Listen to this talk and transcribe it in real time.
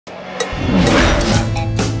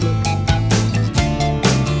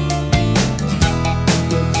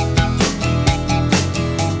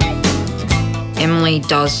Emily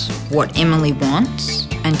does what Emily wants,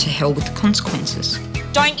 and to hell with the consequences.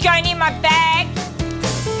 Don't go near my bag!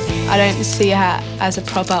 I don't see her as a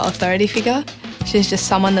proper authority figure. She's just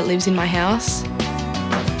someone that lives in my house.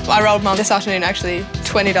 I rolled Mum this afternoon, actually,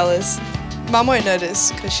 $20. Mum won't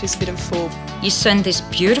notice because she's a bit of a fool. You send this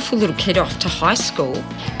beautiful little kid off to high school,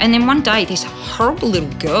 and then one day this horrible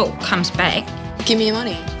little girl comes back. Give me your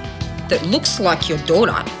money. That looks like your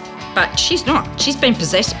daughter, but she's not. She's been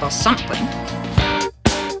possessed by something.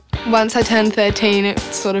 Once I turned 13, it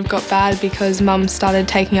sort of got bad because Mum started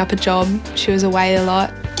taking up a job. She was away a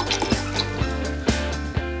lot.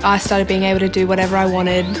 I started being able to do whatever I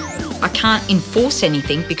wanted. I can't enforce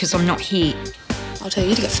anything because I'm not here. I'll tell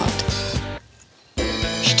you to get fucked.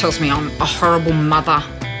 She tells me I'm a horrible mother.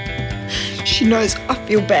 She knows I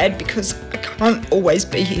feel bad because I can't always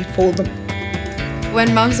be here for them.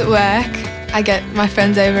 When Mum's at work, I get my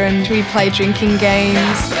friends over and we play drinking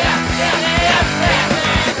games.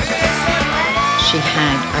 She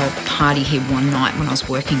had a party here one night when I was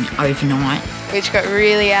working overnight. Which got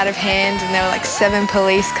really out of hand and there were like 7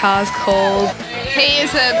 police cars called. He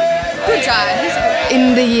is a good guy.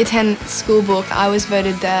 In the Year 10 school book, I was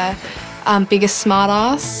voted the biggest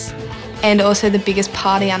smartass and also the biggest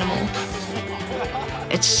party animal.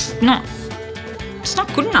 It's not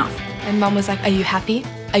good enough. And Mum was like, are you happy?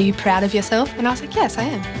 Are you proud of yourself? And I was like, yes, I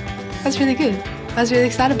am. That's really good. I was really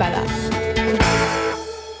excited by that.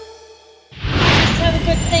 Have a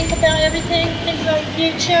good think about everything, think about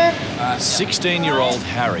your future. 16-year-old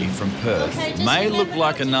Harry from Perth may look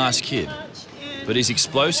like a nice kid, but his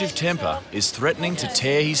explosive temper is threatening to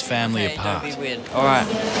tear his family apart. All right.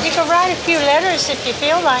 You can write a few letters if you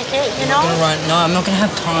feel like it, you know? No, I'm not going to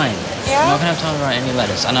have time. Yeah? I'm not going to have time to write any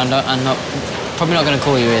letters, and I'm probably not going to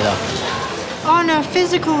call you either. On a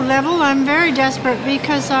physical level, I'm very desperate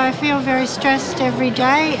because I feel very stressed every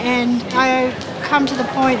day, and I come to the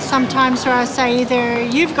point sometimes where I say either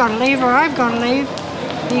you've got to leave or I've got to leave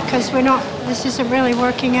because this isn't really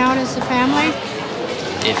working out as a family.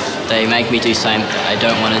 If they make me do something that I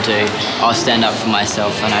don't want to do, I'll stand up for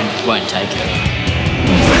myself and I won't take it.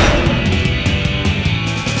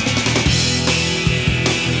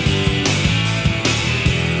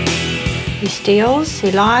 He steals,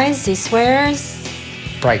 he lies, he swears.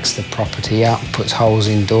 Breaks the property up, puts holes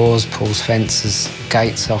in doors, pulls fences,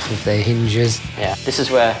 gates off of their hinges. Yeah, this is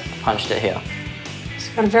where I punched it here. He's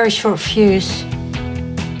got a very short fuse.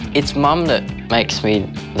 It's Mum that makes me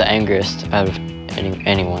the angriest out of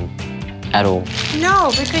anyone at all.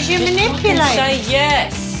 No, because you manipulate. Say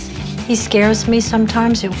yes. He scares me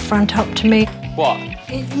sometimes, he'll front up to me. What?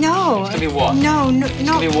 No. It's gonna be what? No. It's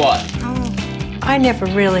gonna be what? Oh. I never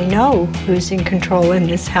really know who's in control in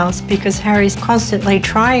this house because Harry's constantly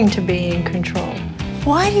trying to be in control.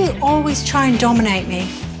 Why do you always try and dominate me?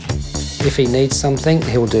 If he needs something,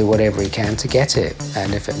 he'll do whatever he can to get it.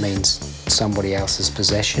 And if it means somebody else's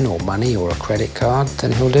possession or money or a credit card,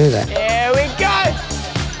 then he'll do that. Here we go!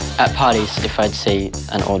 At parties, if I'd see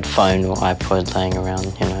an odd phone or iPod laying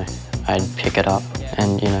around, I'd pick it up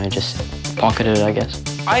and, just pocket it, I guess.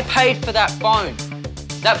 I paid for that phone.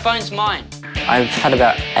 That phone's mine. I've had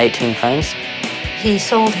about 18 phones. He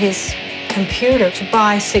sold his computer to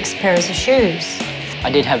buy 6 pairs of shoes.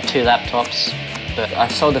 I did have 2 laptops, but I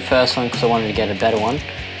sold the first one because I wanted to get a better one.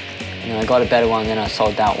 And then I got a better one, then I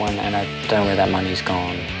sold that one, and I don't know where that money's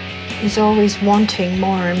gone. He's always wanting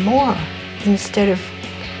more and more instead of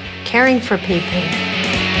caring for people.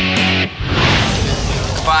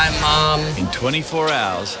 Bye, Mum. In 24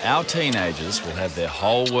 hours, our teenagers will have their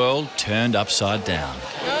whole world turned upside down.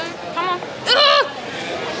 Come on.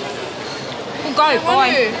 We'll go, bye.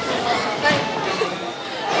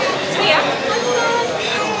 Here.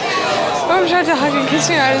 Mum tried to hug and kiss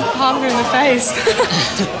me, I just palmed her in the face.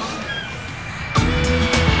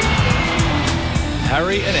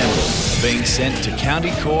 Harry and Emily are being sent to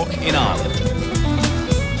County Cork in Ireland.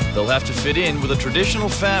 They'll have to fit in with a traditional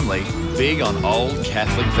family big on old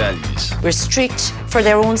Catholic values. We're strict for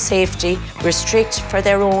their own safety, we're strict for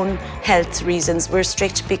their own health reasons, we're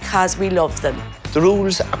strict because we love them. The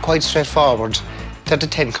rules are quite straightforward. They're the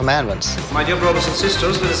 10 Commandments. My dear brothers and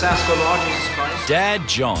sisters, let us ask our Lord Jesus Christ. Dad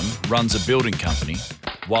John runs a building company,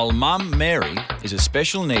 while Mum Mary is a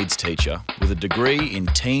special needs teacher with a degree in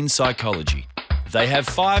teen psychology. They have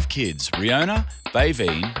 5 kids: Riona,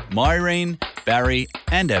 Baveen, Myrene, Barry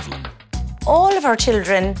and Evelyn. All of our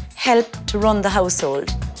children help to run the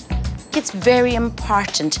household. It's very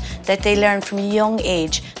important that they learn from a young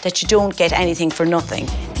age that you don't get anything for nothing.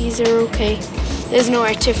 These are okay. There's no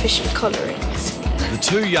artificial colourings. The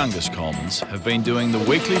 2 youngest Colemans have been doing the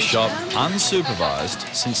weekly shop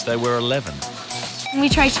unsupervised since they were 11. We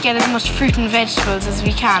try to get as much fruit and vegetables as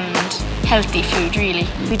we can and healthy food, really.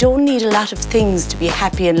 We don't need a lot of things to be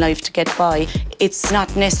happy in life to get by. It's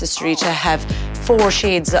not necessary to have 4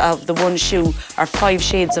 shades of the one shoe or 5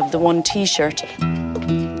 shades of the one T-shirt.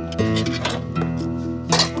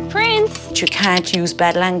 Prince! You can't use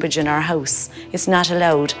bad language in our house. It's not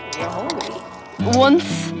allowed.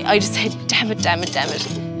 Once, I just said, damn it, damn it, damn it.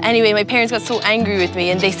 Anyway, my parents got so angry with me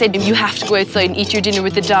and they said, you have to go outside and eat your dinner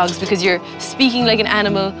with the dogs because you're speaking like an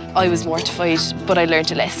animal. I was mortified, but I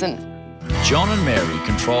learned a lesson. John and Mary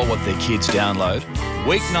control what their kids download.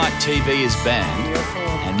 Weeknight TV is banned,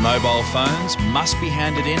 and mobile phones must be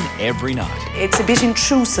handed in every night. It's a bit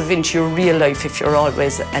intrusive into your real life if you're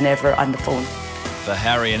always and ever on the phone. For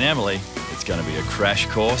Harry and Emily, it's going to be a crash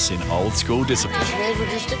course in old school discipline.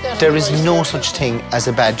 There is no such thing as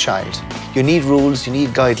a bad child. You need rules, you need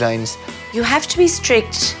guidelines. You have to be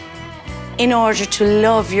strict in order to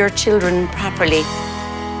love your children properly.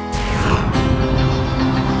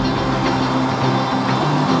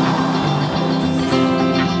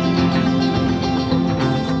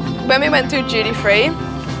 When we went through duty-free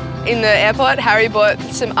in the airport, Harry bought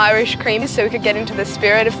some Irish cream so we could get into the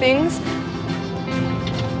spirit of things.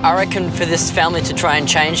 I reckon for this family to try and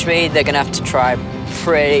change me, they're gonna have to try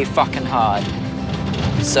pretty fucking hard.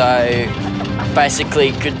 So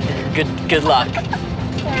basically, good luck.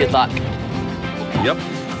 Good luck. Yep,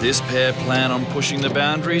 this pair plan on pushing the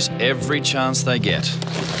boundaries every chance they get.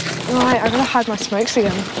 Right, I gotta hide my smokes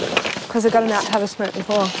again because I got them out to have a smoke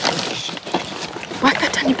before. Whack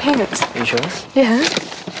that down your pants. Are you sure? Yeah.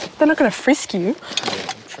 They're not gonna frisk you.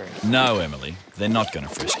 Yeah, true. No, Emily, they're not going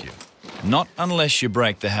to frisk you. Not unless you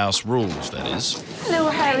break the house rules, that is. Hello,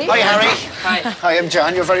 Harry. Hi, Harry. Hi. Hi, I'm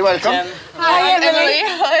John. You're very welcome. Hi, Emily.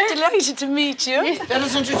 Hi. Delighted to meet you. Let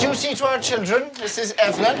us introduce you to our children. This is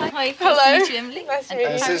Evelyn. Hi. Hello. Nice to meet you, Emily. Nice to meet you.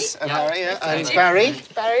 This is Harry, yeah. And Barry.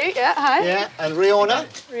 Barry, yeah, hi. Yeah, and Riona.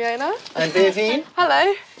 Rihanna. And Davine.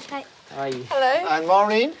 Hello. Hi. Hello. And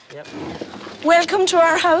Maureen. Yep. Welcome to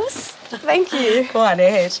our house. Thank you. Go on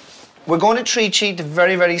ahead. We're going to treat you the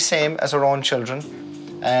very, very same as our own children.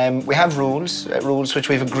 We have rules which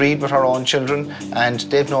we've agreed with our own children, and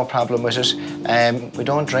they've no problem with it. We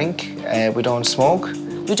don't drink, we don't smoke.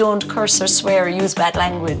 We don't curse or swear or use bad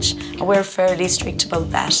language, and we're fairly strict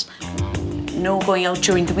about that. No going out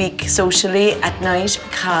during the week socially at night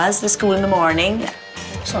because there's school in the morning.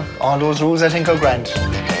 So, all those rules I think are grand.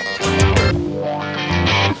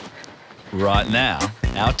 Right now,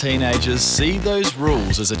 our teenagers see those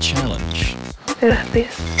rules as a challenge. Look at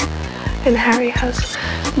this. And Harry has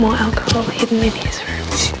more alcohol hidden in his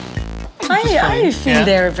room. I feel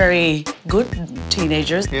they're very good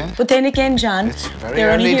teenagers. Yeah. But then again, John,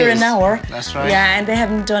 they're only here an hour. That's right. Yeah, and they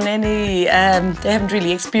haven't done any, they haven't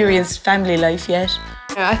really experienced family life yet.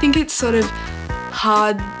 I think it's sort of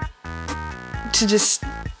hard to just,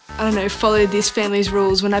 I don't know, follow this family's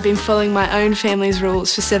rules when I've been following my own family's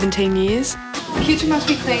rules for 17 years. The kitchen must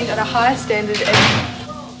be cleaned at a high standard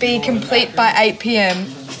and be complete by 8 p.m.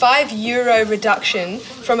 €5 reduction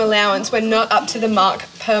from allowance when not up to the mark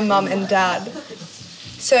per mum and dad.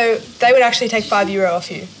 So they would actually take €5 off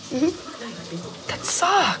you. That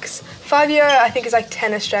sucks. €5 I think is like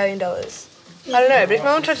 10 Australian dollars. I don't know, but if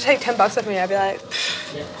my mum tried to take $10 off me, I'd be like,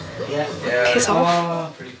 piss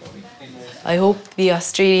off. I hope the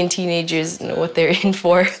Australian teenagers know what they're in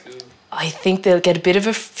for. I think they'll get a bit of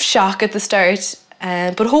a shock at the start,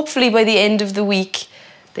 but hopefully by the end of the week,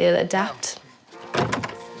 they'll adapt.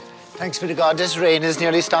 Thanks be to God, this rain has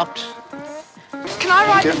nearly stopped. Can I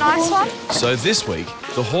ride the nice one? So this week,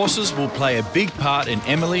 the horses will play a big part in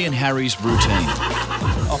Emily and Harry's routine.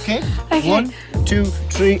 Okay. 1, 2,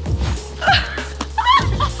 3.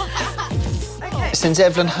 Since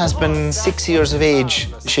Evelyn has been 6 years of age,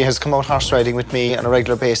 she has come out horse riding with me on a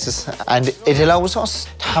regular basis, and it allows us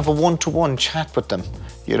to have a one-to-one chat with them,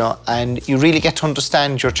 you know, and you really get to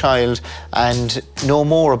understand your child and know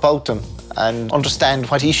more about them and understand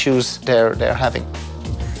what issues they're having.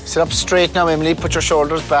 Sit up straight now, Emily. Put your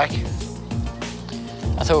shoulders back.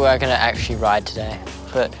 I thought we were gonna actually ride today,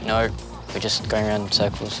 but no, we're just going around in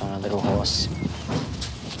circles on a little horse.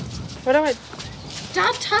 What do I...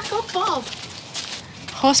 Dad, tack up, Bob.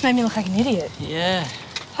 Horse made me look like an idiot. Yeah.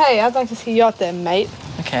 Hey, I'd like to see you out there, mate.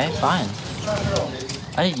 Okay, fine.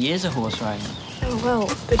 I did years of horse riding. Oh, well,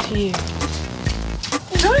 good for you.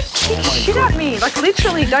 Don't kick shit at me. Like,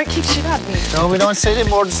 literally, don't kick shit at me. No, we don't say any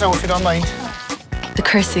more than so if you don't mind. The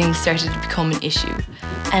cursing started to become an issue.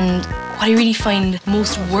 And what I really find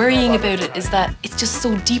most worrying about it is that it's just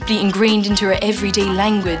so deeply ingrained into our everyday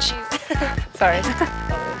language. Sorry.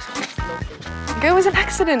 It was an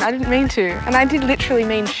accident, I didn't mean to. And I did literally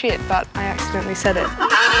mean shit, but I accidentally said it.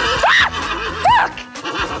 Fuck!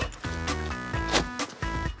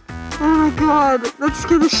 Oh my God, that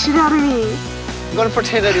scared the shit out of me. I'm gonna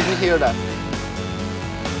pretend I didn't hear that.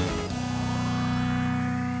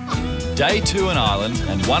 Day 2 in Ireland,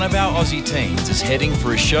 and one of our Aussie teens is heading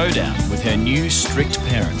for a showdown with her new strict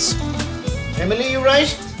parents. Emily, you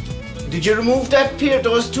right? Did you remove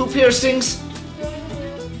those 2 piercings?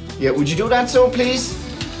 Yeah, would you do that so, please?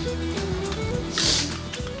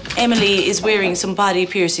 Emily is wearing some body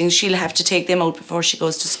piercings. She'll have to take them out before she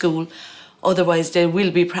goes to school. Otherwise, there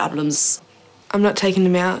will be problems. I'm not taking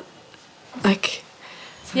them out.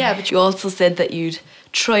 Yeah, but you also said that you'd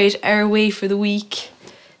try it our way for the week.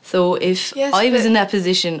 So if I was in that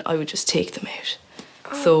position, I would just take them out.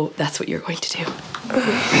 So that's what you're going to do.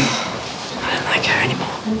 I don't like her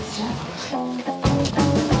anymore.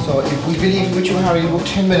 So if we believe with you, Harry, in about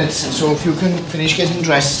 10 minutes. So if you can finish getting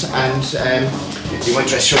dressed and you might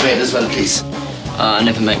dress your bed as well, please. I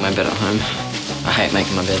never make my bed at home. I hate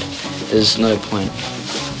making my bed. There's no point.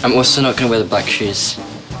 I'm also not going to wear the black shoes.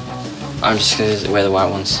 I'm just going to wear the white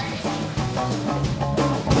ones.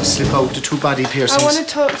 Slip out the 2 body piercings. I want to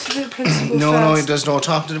talk to the principal No, first. there's no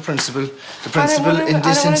talk to the principal. The principal in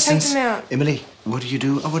this instance. Emily, what do you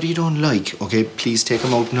do? What do you don't like? Okay, please take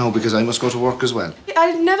them out now because I must go to work as well.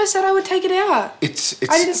 I never said I would take it out. It's.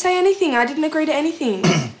 I didn't say anything. I didn't agree to anything.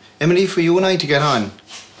 Emily, for you and I to get on,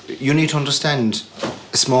 you need to understand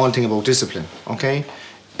a small thing about discipline, okay?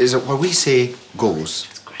 Is that what we say goes.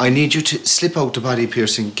 I need you to slip out the body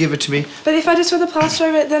piercing, give it to me. But if I just wear the plaster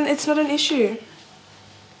over it, then it's not an issue.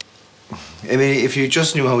 Emily, if you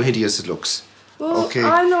just knew how hideous it looks. Well, okay.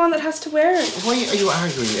 I'm the one that has to wear it. Why are you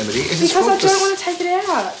arguing, Emily? It is because I faultless. don't want to take it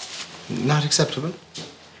out. Not acceptable.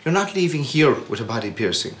 You're not leaving here with a body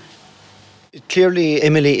piercing. Clearly,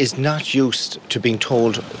 Emily is not used to being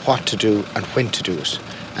told what to do and when to do it.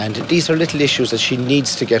 And these are little issues that she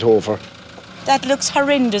needs to get over. That looks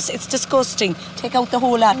horrendous. It's disgusting. Take out the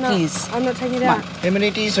whole lot, please. I'm not taking it out.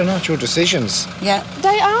 Emily, these are not your decisions. Yeah.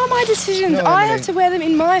 They are my decisions. No, I Emily. have to wear them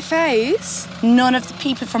in my face. None of the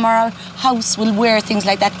people from our house will wear things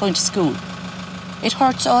like that going to school. It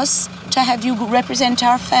hurts us to have you represent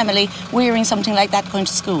our family wearing something like that going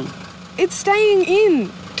to school. It's staying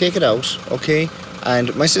in. Take it out, okay?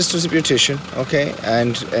 And my sister's a beautician, okay?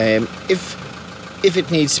 And if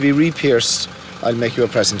it needs to be re-pierced, I'll make you a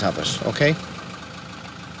present of it, okay?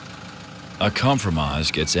 A compromise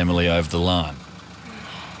gets Emily over the line.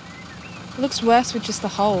 It looks worse with just the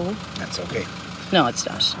hole. That's okay. No, it's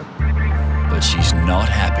not. But she's not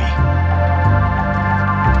happy.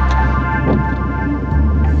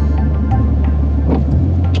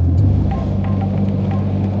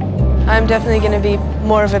 I'm definitely going to be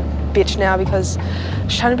more of a bitch now because I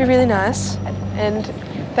was trying to be really nice and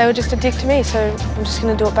they were just a dick to me, so I'm just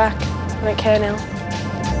going to do it back. I don't care now.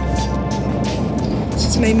 It's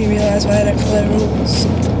just made me realise why I don't follow rules.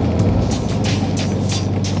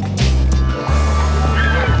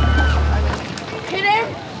 Hey there,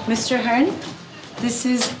 Mr. Hearn. This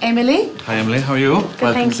is Emily. Hi, Emily. How are you?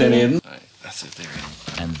 Welcome to St. Aidan. That's it, there.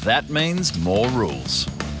 And that means more rules.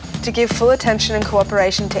 To give full attention and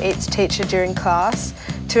cooperation to each teacher during class,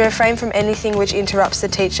 to refrain from anything which interrupts the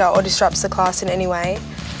teacher or disrupts the class in any way,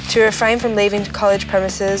 to refrain from leaving college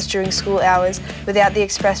premises during school hours without the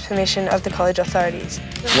express permission of the college authorities.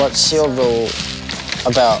 What's your rule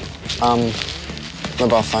about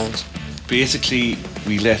mobile phones? Basically,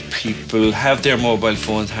 we let people have their mobile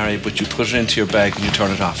phones, Harry, but you put it into your bag and you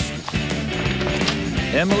turn it off.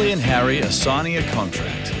 Emily and Harry are signing a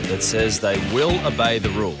contract that says they will obey the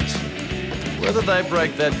rules. Whether they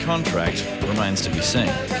break that contract remains to be seen.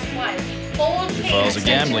 If I was a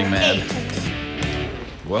gambling man,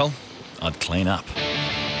 well, I'd clean up.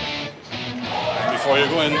 Before you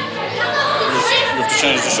go in, you have to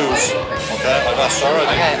change the shoes. Okay, I've asked already.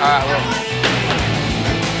 Okay, all right, well.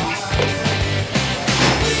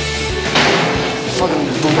 Fucking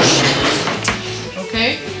bullshit.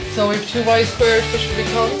 Okay, so we have 2 y squared, which will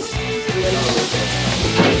become?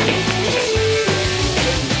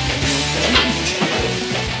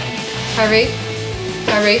 Harry,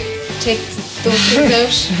 take those things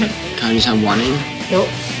out. Can I just have one in? No.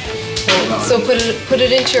 So put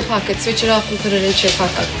it into your pocket. Switch it off and put it into your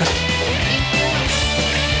pocket.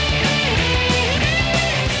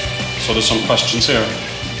 So there's some questions here.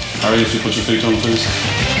 Harry, if you put your feet on, please.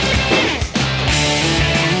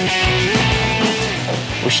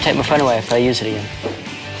 We should take my phone away if I use it again.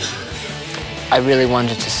 I really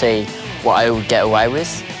wanted to see what I would get away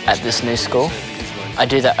with at this new school. I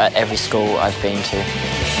do that at every school I've been to.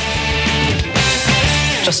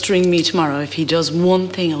 Just ring me tomorrow if he does one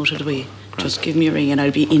thing out of the way. Just give me a ring and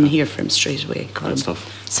I'll be in here for him straight away. Great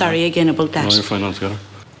stuff. Sorry again about that. No, you're fine altogether.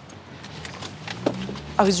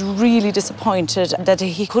 I was really disappointed that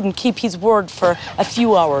he couldn't keep his word for a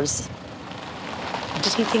few hours.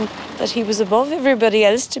 Did he think that he was above everybody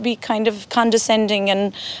else to be kind of condescending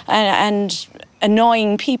and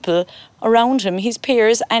annoying people around him, his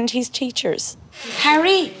peers and his teachers?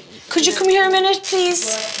 Harry, could you come here a minute,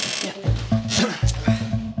 please? Yeah.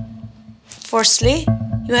 Firstly,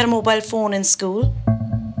 you had a mobile phone in school,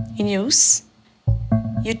 in use.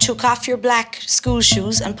 You took off your black school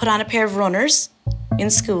shoes and put on a pair of runners in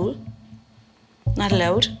school. Not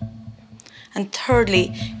allowed. And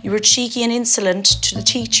thirdly, you were cheeky and insolent to the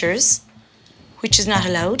teachers, which is not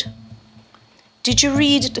allowed. Did you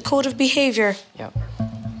read the code of behaviour? Yep.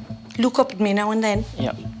 Look up at me now and then.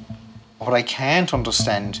 Yep. What I can't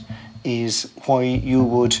understand is why you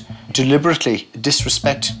would deliberately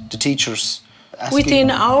disrespect the teachers. Within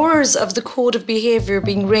hours of the code of behaviour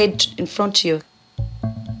being read in front of you.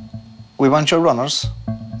 We want your runners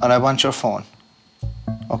and I want your phone,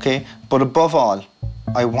 okay? But above all,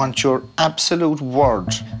 I want your absolute word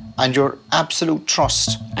and your absolute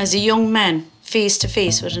trust. As a young man, face to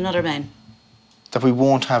face with another man. That we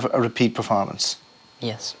won't have a repeat performance.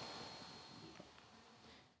 Yes.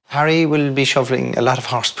 Harry will be shoveling a lot of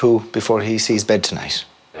horse poo before he sees bed tonight.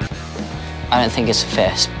 I don't think it's a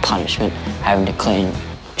fair punishment having to clean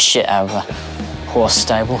shit out of a horse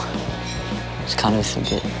stable. It's kind of a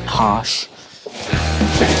bit harsh.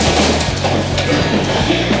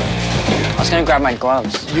 I was going to grab my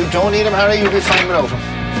gloves. You don't need them, Harry. You'll be fine without them.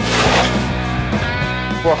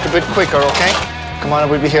 Work a bit quicker, OK? Come on,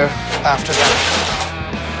 we'll be here after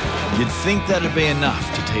that. You'd think that'd be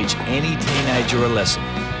enough to teach any teenager a lesson.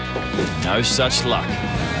 No such luck.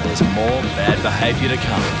 There's more bad behaviour to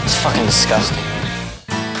come. It's fucking disgusting.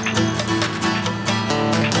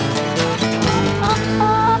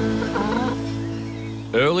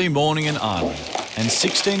 Early morning in Ireland, and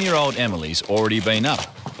 16-year-old Emily's already been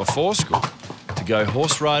up before school to go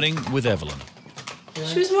horse riding with Evelyn.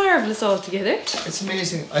 She was marvellous altogether. It's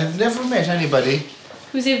amazing. I've never met anybody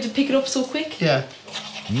who was able to pick it up so quick. Yeah.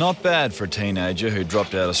 Not bad for a teenager who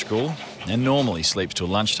dropped out of school and normally sleeps till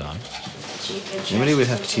lunchtime. Emily will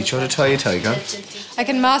have to teach you how to tie a tiger. I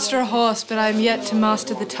can master a horse, but I'm yet to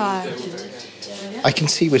master the tie. I can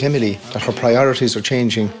see with Emily that her priorities are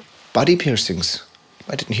changing. Body piercings.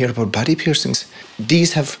 I didn't hear about body piercings.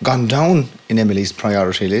 These have gone down in Emily's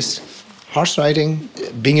priority list. Horse riding,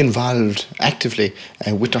 being involved actively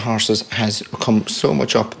with the horses has come so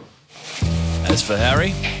much up. As for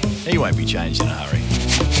Harry, he won't be changed in a hurry.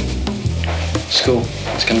 School,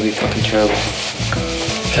 it's going to be fucking terrible.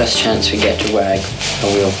 First chance we get to wag, I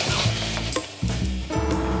will.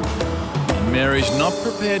 And Mary's not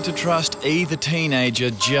prepared to trust either teenager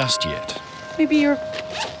just yet. Maybe you're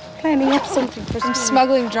planning up something for I'm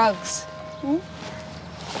smuggling drugs. Hmm?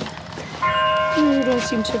 You don't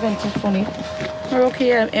seem to have anything funny. We're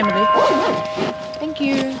okay, Emily. Thank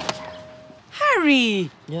you. Harry!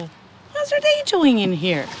 Yeah? What are they doing in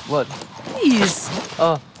here? What? Please.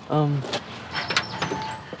 Oh,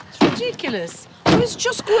 It's ridiculous. I was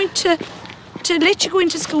just going to let you go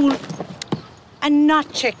into school and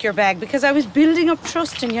not check your bag because I was building up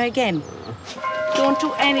trust in you again. Don't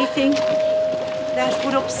do anything that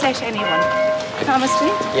would upset anyone. Promise me?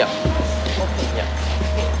 Yeah. Yeah.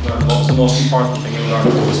 What's the most important thing you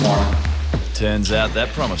learned this morning? Turns out that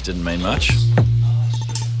promise didn't mean much.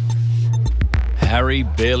 Harry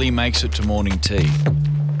barely makes it to morning tea,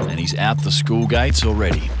 and he's out the school gates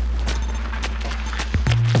already.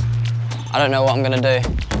 I don't know what I'm going to do.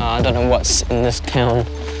 I don't know what's in this town.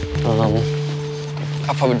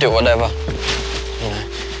 I'll probably do whatever. You know,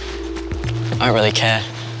 I don't really care,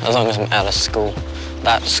 as long as I'm out of school.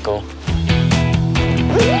 That school.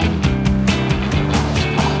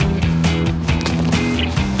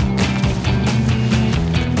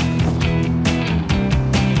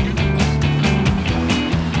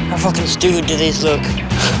 How fucking stupid do these look?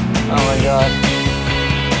 Oh my god.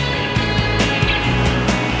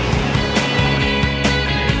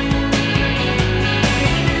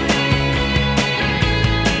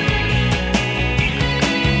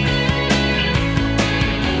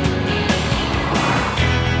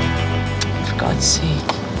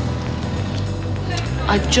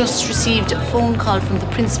 I've just received a phone call from the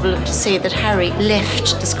principal to say that Harry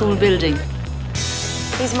left the school building.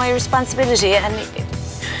 He's my responsibility and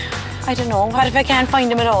I don't know, what if I can't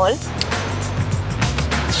find him at all?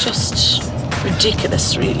 It's just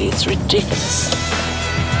ridiculous, really, it's ridiculous.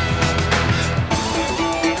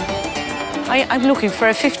 I'm looking for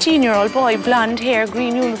a 15-year-old boy, blonde hair,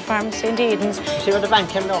 green uniform, St. Aidan's. See where the bank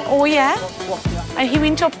came down? Oh, yeah? And he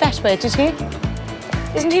went up that way, did he?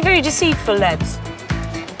 Isn't he very deceitful, lads?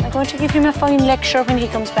 I'm going to give him a fine lecture when he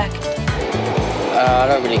comes back. I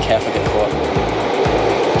don't really care if I get caught.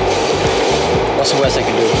 What's the worst I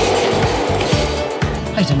can do?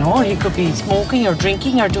 I don't know, he could be smoking or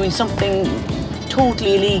drinking or doing something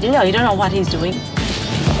totally illegal. I don't know what he's doing.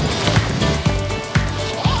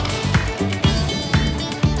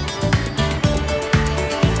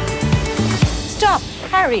 Stop,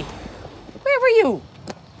 Harry. Where were you?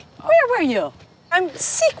 Where were you? I'm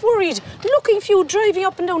sick worried, looking for you, driving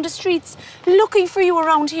up and down the streets, looking for you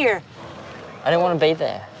around here. I didn't want to be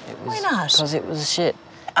there. Why not? Because it was shit.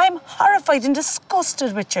 I'm horrified and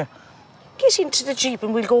disgusted with you. Get into the Jeep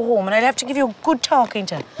and we'll go home and I'll have to give you a good talking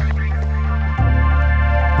to.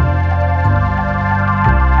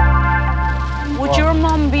 Would your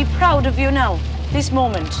mum be proud of you now, this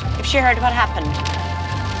moment, if she heard what happened?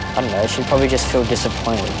 I don't know, she'd probably just feel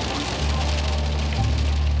disappointed.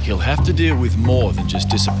 He'll have to deal with more than just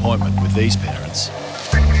disappointment with these parents.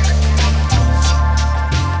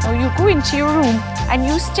 Now you go into your room and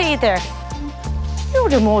you stay there. You're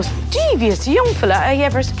the most devious young fella I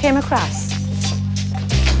ever came across.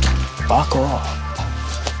 Fuck off.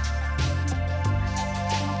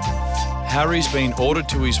 Harry's been ordered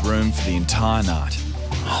to his room for the entire night.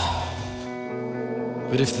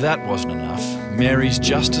 But if that wasn't enough, Mary's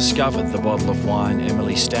just discovered the bottle of wine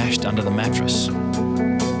Emily stashed under the mattress.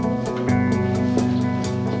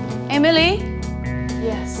 Emily?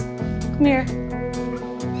 Yes. Come here.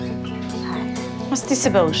 What's this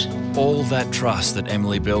about? All that trust that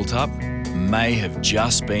Emily built up may have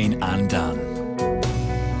just been undone.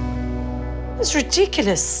 It's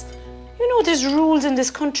ridiculous. You know there's rules in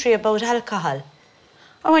this country about alcohol.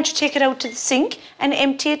 I want you to take it out to the sink and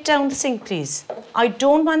empty it down the sink, please. I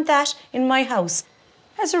don't want that in my house.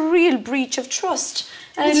 That's a real breach of trust.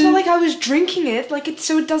 And it's not like I was drinking it,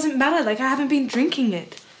 so it doesn't matter. I haven't been drinking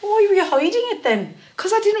it. Why were you hiding it then?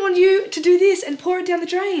 Because I didn't want you to do this and pour it down the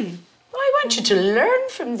drain. I want you to learn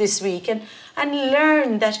from this week and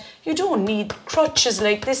learn that you don't need crutches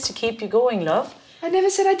like this to keep you going, love. I never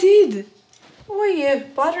said I did. Why are you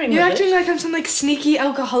bothering me? You're acting like I'm some sneaky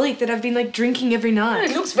alcoholic that I've been drinking every night.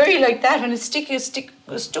 It looks very like that when it's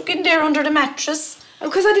stuck in there under the mattress.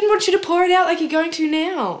 Because I didn't want you to pour it out like you're going to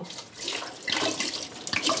now.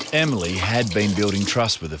 Emily had been building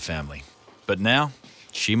trust with her family, but now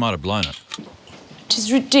she might have blown it. It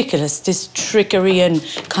is ridiculous, this trickery and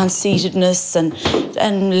conceitedness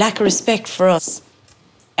and lack of respect for us.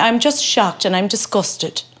 I'm just shocked and I'm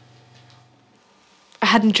disgusted. I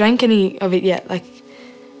hadn't drank any of it yet.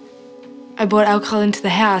 I brought alcohol into the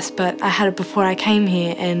house, but I had it before I came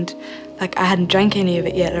here, and I hadn't drank any of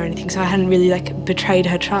it yet or anything, so I hadn't really betrayed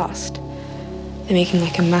her trust. They're making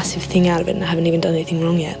a massive thing out of it, and I haven't even done anything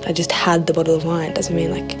wrong yet. I just had the bottle of wine. Doesn't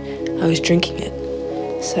mean I was drinking it.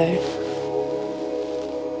 So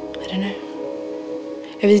I don't know.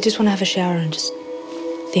 I really just want to have a shower and just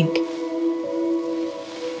think.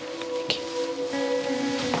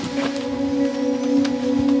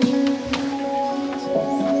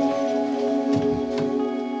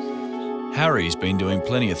 Harry's been doing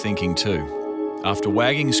plenty of thinking too. After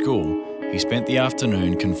wagging school, he spent the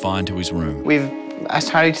afternoon confined to his room. We've asked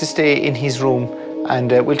Harry to stay in his room,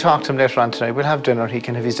 and we'll talk to him later on tonight. We'll have dinner. He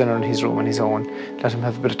can have his dinner in his room on his own. Let him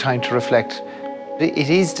have a bit of time to reflect. It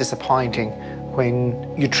is disappointing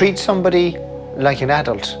when you treat somebody like an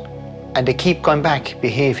adult and they keep going back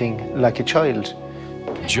behaving like a child.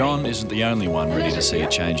 John isn't the only one ready to see a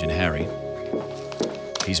change in Harry.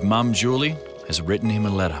 His mum, Julie, has written him a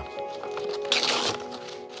letter.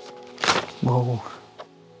 Whoa,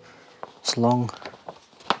 it's long.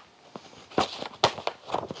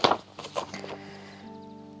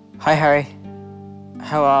 Hi, Harry.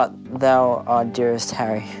 How art thou, our dearest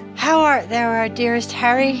Harry? How art thou, our dearest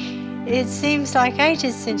Harry? It seems like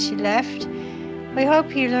ages since you left. We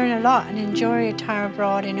hope you learn a lot and enjoy your time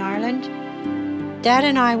abroad in Ireland. Dad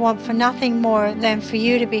and I want for nothing more than for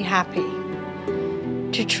you to be happy.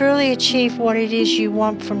 To truly achieve what it is you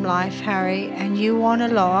want from life, Harry, and you want a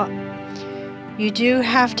lot, you do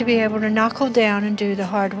have to be able to knuckle down and do the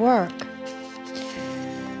hard work.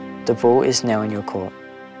 The ball is now in your court,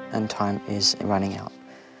 and time is running out.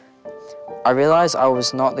 I realise I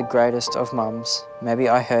was not the greatest of mums. Maybe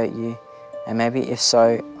I hurt you, and maybe if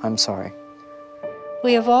so, I'm sorry.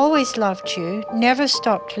 We have always loved you, never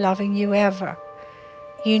stopped loving you ever.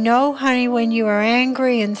 You know, honey, when you are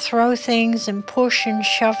angry and throw things and push and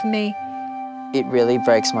shove me. It really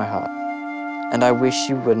breaks my heart, and I wish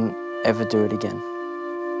you wouldn't ever do it again.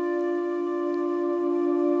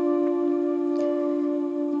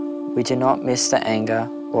 We do not miss the anger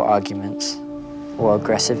or arguments or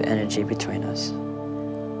aggressive energy between us.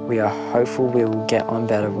 We are hopeful we will get on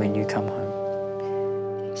better when you come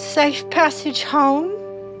home. Safe passage home,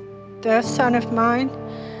 the son of mine.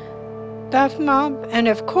 Love, Mom, and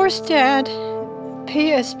of course, Dad.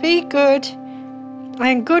 P.S. Be good,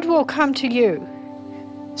 and good will come to you.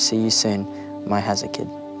 See you soon, my hazard kid.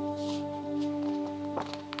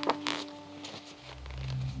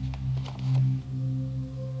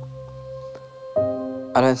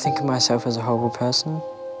 I don't think of myself as a horrible person,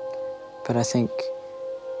 but I think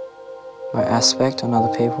my aspect on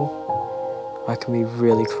other people, I can be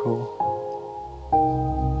really cruel.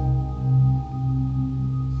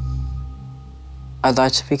 I'd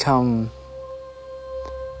like to become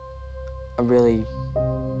a really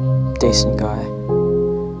decent guy.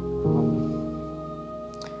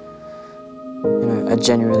 You know, a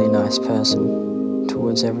genuinely nice person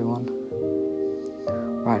towards everyone.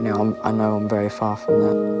 Right now, I know I'm very far from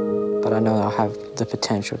that, but I know I have the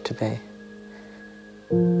potential to be.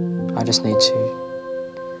 I just need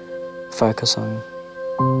to focus on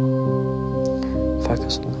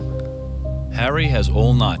that. Harry has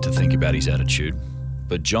all night to think about his attitude,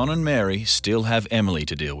 but John and Mary still have Emily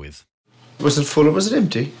to deal with. Was it full or was it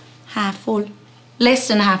empty? Half full. Less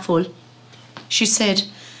than half full. She said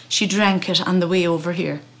she drank it on the way over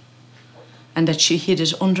here and that she hid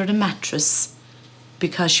it under the mattress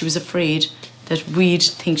because she was afraid that we'd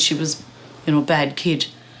think she was, you know, a bad kid.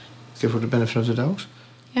 Give her the benefit of the doubt?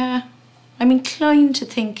 Yeah. I'm inclined to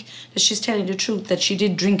think that she's telling the truth, that she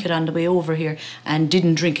did drink it on the way over here and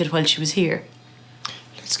didn't drink it while she was here.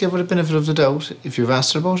 Let's give her the benefit of the doubt. If you've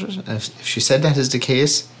asked her about it, and if she said that is the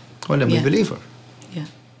case, well, then we believe her. Yeah.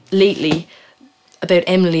 Lately, about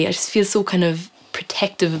Emily, I just feel so kind of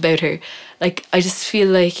protective about her. Like, I just feel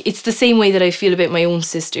like it's the same way that I feel about my own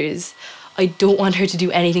sisters. I don't want her to do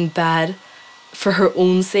anything bad for her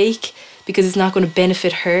own sake because it's not going to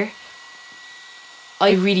benefit her.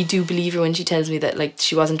 I really do believe her when she tells me that, like,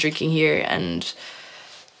 she wasn't drinking here, and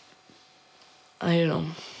I don't know.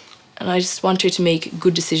 And I just want her to make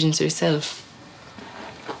good decisions herself.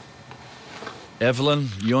 Evelyn,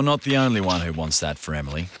 you're not the only one who wants that for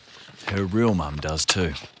Emily. Her real mum does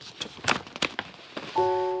too.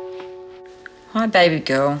 Hi, baby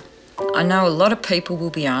girl. I know a lot of people will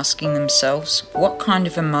be asking themselves what kind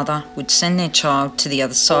of a mother would send their child to the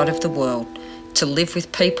other side of the world to live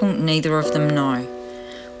with people neither of them know.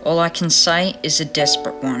 All I can say is a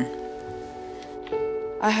desperate one.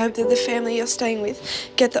 I hope that the family you're staying with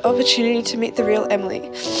get the opportunity to meet the real Emily.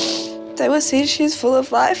 They will see she's full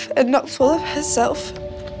of life and not full of herself.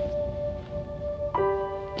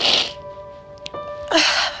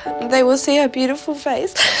 They will see her beautiful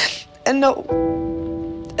face and not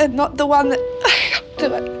the one that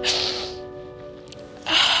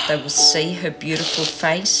They will see her beautiful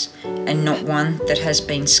face and not one that has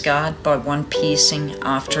been scarred by one piercing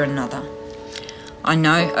after another. I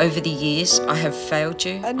know over the years I have failed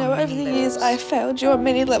you. I know over the years I have failed you on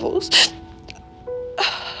many levels.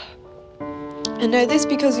 I know this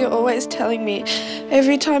because you're always telling me.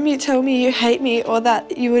 Every time you tell me you hate me or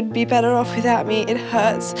that you would be better off without me, it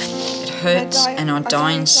hurts. It hurts and I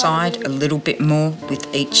die inside a little bit more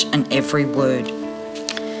with each and every word.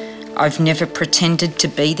 I've never pretended to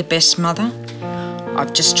be the best mother.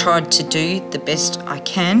 I've just tried to do the best I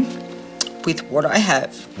can with what I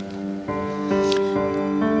have.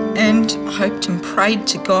 And hoped and prayed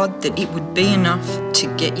to God that it would be enough to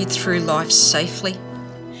get you through life safely.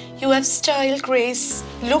 You have style, grace,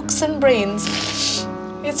 looks and brains.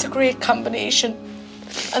 It's a great combination.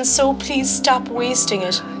 And so please stop wasting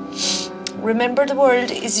it. Remember, the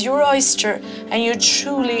world is your oyster and you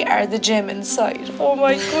truly are the gem inside. Oh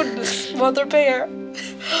my goodness, Mother Bear.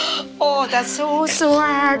 Oh, that's so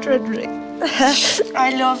heart-rending.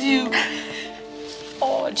 I love you.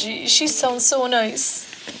 Oh, gee, she sounds so nice.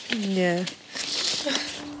 Yeah.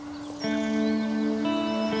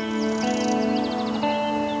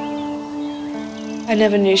 I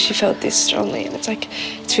never knew she felt this strongly, and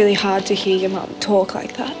it's really hard to hear your mum talk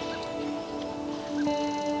like that.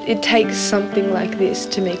 It takes something like this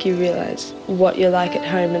to make you realise what you're like at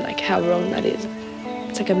home and how wrong that is.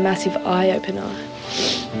 It's like a massive eye-opener.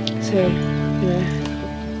 So, you know,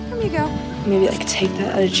 there you go. Maybe take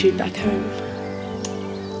that attitude back home.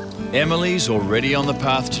 Emily's already on the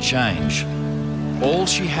path to change. All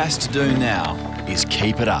she has to do now is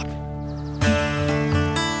keep it up.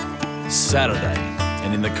 Saturday,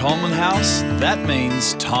 and in the Coleman house, that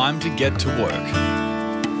means time to get to work.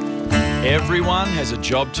 Everyone has a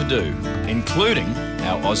job to do, including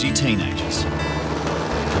our Aussie teenagers.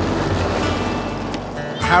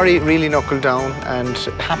 Harry really knuckled down and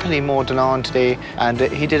happily mowed the lawn today, and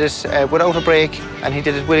he did it without a break, and he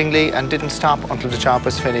did it willingly and didn't stop until the job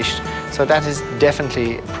was finished. So that is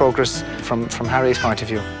definitely progress from Harry's point of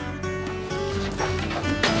view.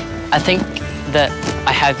 I think that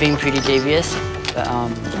I have been pretty devious, but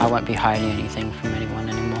I won't be hiding anything from anyone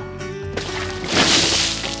anymore.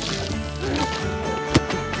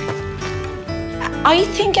 I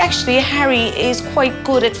think actually Harry is quite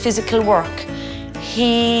good at physical work.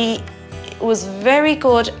 He was very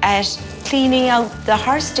good at cleaning out the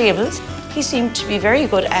horse stables. He seemed to be very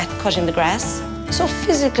good at cutting the grass. So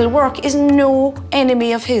physical work is no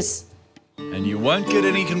enemy of his. And you won't get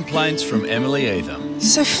any complaints from Emily either.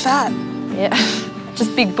 So fat. Yeah,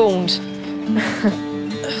 just big boned.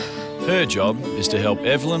 Her job is to help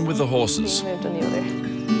Evelyn with the horses. Moved on the other.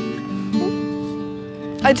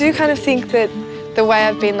 I do kind of think that the way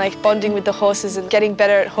I've been like bonding with the horses and getting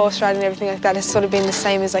better at horse riding and everything like that has sort of been the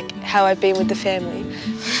same as like how I've been with the family.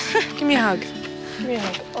 Give me a hug. Give me a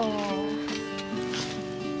hug. Oh.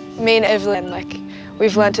 Me and Evelyn, like,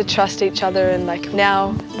 we've learned to trust each other, and like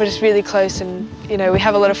now we're just really close, and you know, we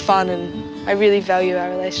have a lot of fun, and I really value our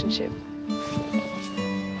relationship.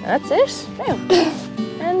 That's it. Now.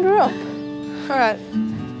 And we're up. All right.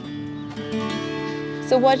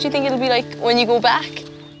 So what do you think it'll be like when you go back?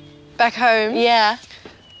 Back home? Yeah.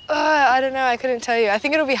 I don't know, I couldn't tell you. I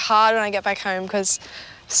think it'll be hard when I get back home because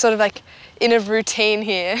sort of like in a routine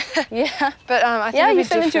here. Yeah. But I think it'll be you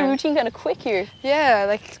fell into a different. routine kind of quick here. Yeah,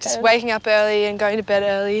 like just waking up early and going to bed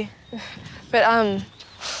early. But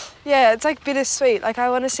yeah, it's like bittersweet. Like I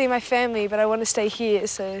want to see my family, but I want to stay here,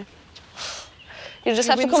 so. You just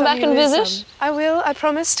have to come back and visit? I will, I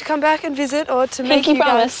promise to come back and visit or to make you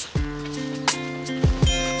promise. guys.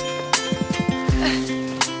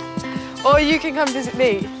 Or you can come visit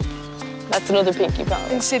me. That's another pinky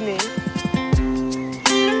promise. In Sydney.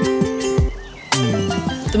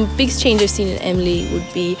 The biggest change I've seen in Emily would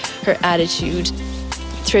be her attitude.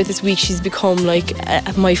 Throughout this week, she's become like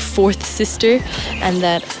my fourth sister, and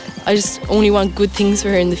that I just only want good things for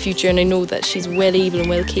her in the future, and I know that she's well able and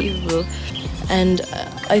well capable. And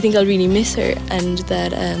I think I'll really miss her, and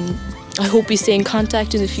that I hope we stay in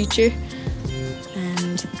contact in the future.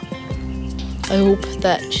 And I hope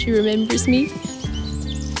that she remembers me,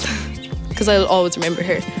 because I'll always remember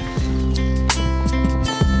her.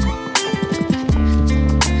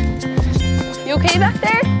 You okay back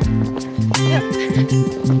there? Yep.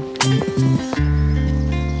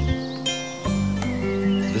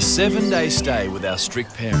 The 7-day stay with our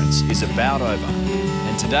strict parents is about over,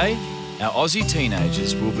 and today our Aussie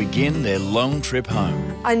teenagers will begin their long trip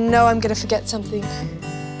home. I know I'm going to forget something.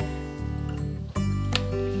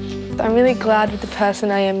 I'm really glad with the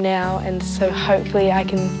person I am now, and so hopefully I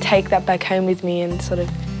can take that back home with me and sort of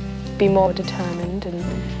be more determined and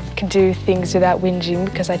can do things without whinging,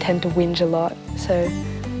 because I tend to whinge a lot. So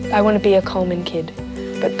I want to be a Coleman kid,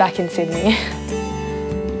 but back in Sydney.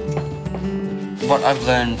 What I've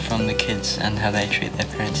learned from the kids and how they treat their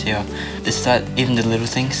parents here is that even the little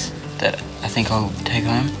things that I think I'll take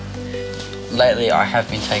home. Lately, I have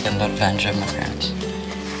been taking a lot of advantage of my parents,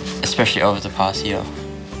 especially over the past year.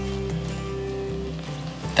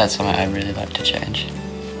 That's something I'd really like to change.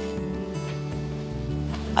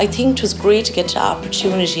 I think it was great to get the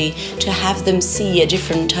opportunity to have them see a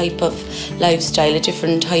different type of lifestyle, a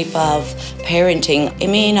different type of parenting. It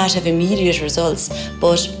may not have immediate results,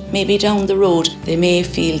 but maybe down the road they may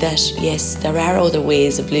feel that, yes, there are other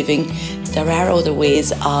ways of living, there are other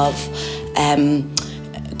ways of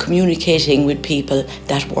communicating with people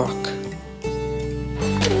that work.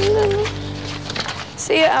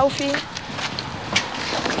 See you, Alfie.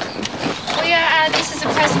 Oh yeah, this is a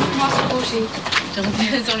present from Oscar Bougie.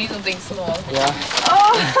 It's only something small. Yeah.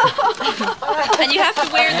 Oh! And you have to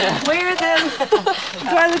wear them. Wear them.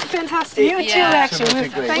 Do I look fantastic? You too, actually.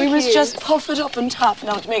 Thank We must you. just puff it up on top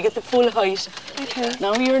now to make it the full height. Okay.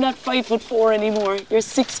 Now you're not 5'4" anymore. You're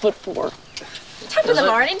 6'4". Top of the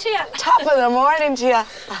morning to you. Top of the morning to you.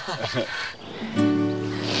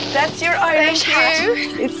 That's your Irish hat.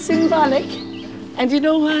 It's symbolic. And you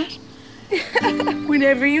know what?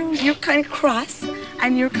 Whenever you're kind of cross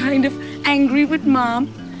and you're kind of angry with Mom,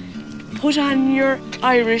 put on your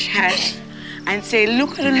Irish hat and say,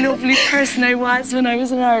 look what a lovely person I was when I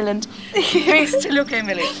was in Ireland. Best to look,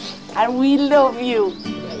 Emily. And we love you.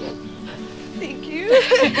 Thank you.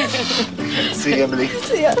 See you, Emily.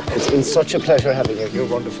 See ya. It's been such a pleasure having you. You're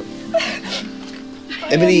wonderful.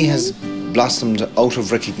 Emily has blossomed out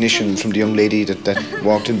of recognition from the young lady that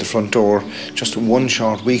walked in the front door just one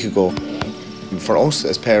short week ago. For us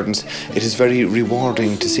as parents, it is very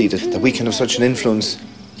rewarding to see that we can have such an influence.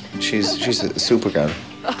 She's a super girl.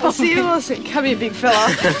 See you, Wilson. Come here, big fella.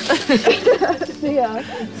 See ya.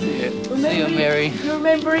 See you, Mary.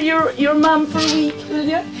 Remember your mum for a week, will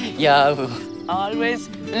you? Yeah, I will. Always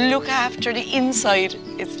look after the inside.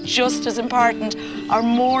 It's just as important or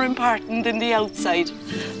more important than the outside.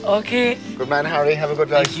 Okay? Good man, Harry. Have a good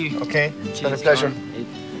life. Thank you. Okay? It's been a pleasure.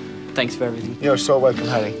 Thanks for everything. You're so welcome,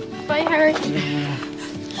 Harry. Bye, Harry.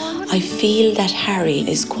 I feel that Harry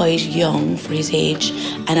is quite young for his age,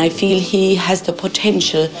 and I feel he has the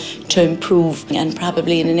potential to improve, and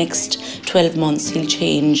probably in the next 12 months he'll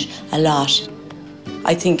change a lot.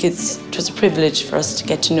 I think it was a privilege for us to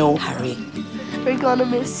get to know Harry. We're gonna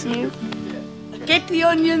miss you. Get the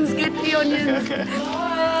onions, get the onions.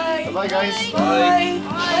 Bye. Bye, guys. Bye.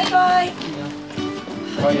 Bye. Bye.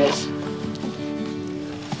 Bye, guys.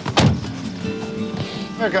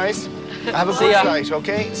 Here, guys. Have a good flight,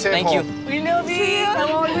 okay? Safe Thank home. you. We love you.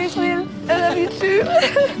 I always will. I love you too.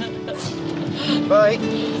 Bye.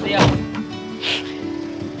 See ya.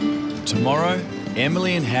 Tomorrow,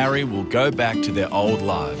 Emily and Harry will go back to their old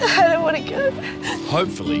lives. I don't want to go.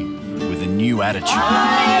 Hopefully, with a new attitude.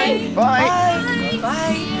 Bye. Bye.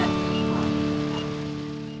 Bye.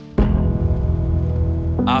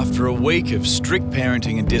 After a week of strict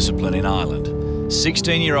parenting and discipline in Ireland,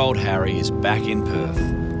 16-year-old Harry is back in Perth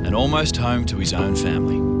and almost home to his own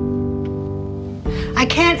family. I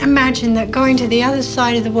can't imagine that going to the other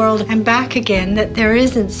side of the world and back again, that there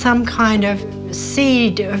isn't some kind of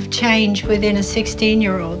seed of change within a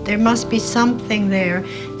 16-year-old. There must be something there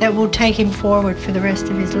that will take him forward for the rest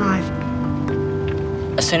of his life.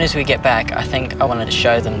 As soon as we get back, I think I wanted to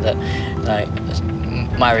show them that, like,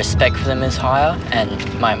 my respect for them is higher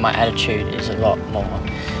and my attitude is a lot more,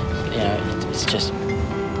 you know, it's just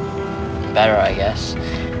better, I guess.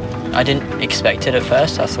 I didn't expect it at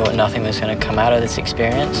first. I thought nothing was going to come out of this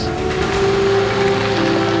experience.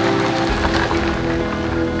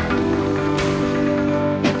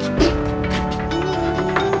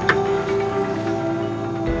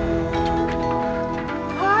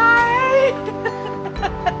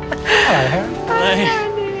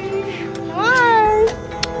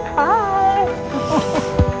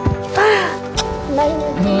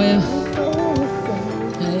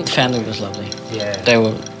 The family was lovely. Yeah. They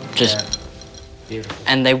were just beautiful.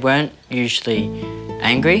 And they weren't usually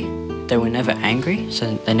angry. They were never angry,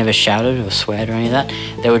 so they never shouted or swore or any of that.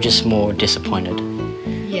 They were just more disappointed.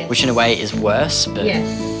 Yes. Which in a way is worse, but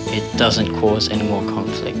it doesn't cause any more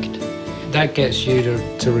conflict. That gets you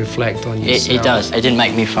to reflect on yourself. It does. It didn't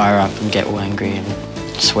make me fire up and get all angry and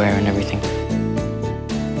swear and everything.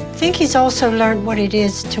 I think he's also learned what it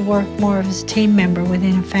is to work more as a team member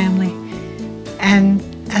within a family.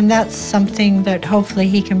 And that's something that hopefully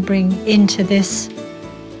he can bring into this,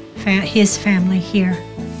 his family here.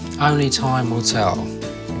 Only time will tell.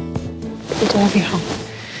 Good to have you home.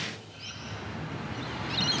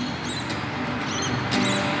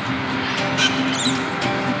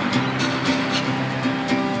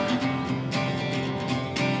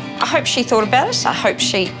 I hope she thought about it. I hope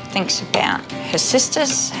she thinks about her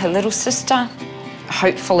sisters, her little sister.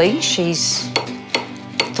 Hopefully she's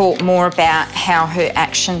thought more about how her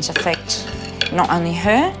actions affect not only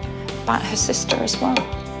her, but her sister as well.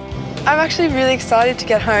 I'm actually really excited to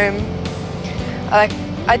get home.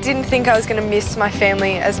 I didn't think I was going to miss my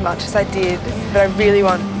family as much as I did, but I really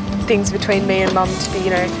want things between me and Mum to be,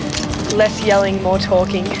 you know, less yelling, more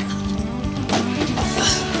talking.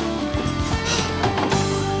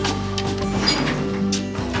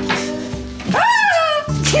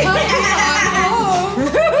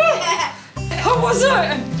 How was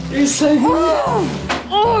it? You're so good.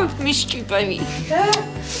 Oh, I've missed you, baby.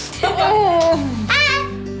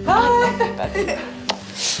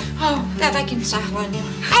 Oh, now they can say hello now.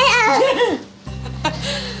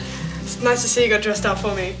 It's nice to see you got dressed up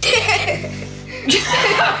for me.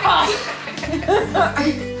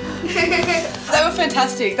 They were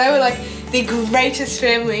fantastic. They were like the greatest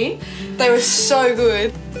family. They were so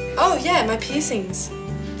good. Oh yeah, my piercings.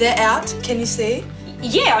 They're out. Can you see?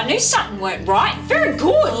 Yeah, I knew something weren't right. Very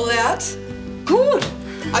good. All out. Good.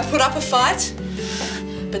 I put up a fight,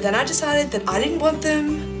 but then I decided that I didn't want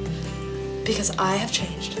them because I have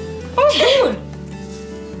changed. Oh, good.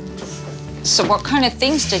 So what kind of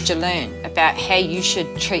things did you learn about how you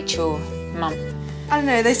should treat your mum? I don't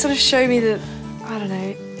know, they sort of show me that, I don't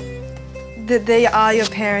know, that they are your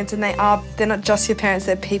parents and they're not just your parents,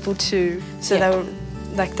 they're people too. So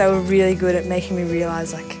they were really good at making me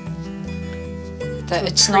realise, like, that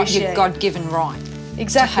it's not your God-given right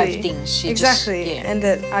to have things. And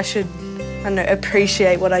that I should, I don't know,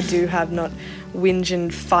 appreciate what I do have, not whinge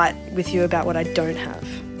and fight with you about what I don't have.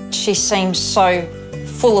 She seems so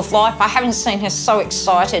full of life. I haven't seen her so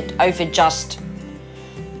excited over just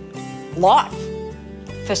life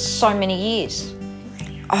for so many years.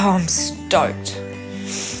 Oh, I'm stoked.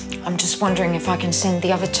 I'm just wondering if I can send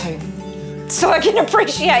the other two so I can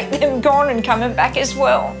appreciate them gone and coming back as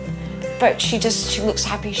well. But she looks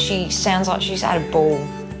happy. She sounds like she's had a ball.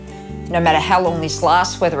 No matter how long this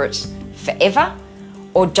lasts, whether it's forever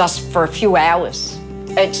or just for a few hours.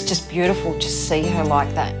 It's just beautiful to see her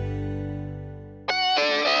like that.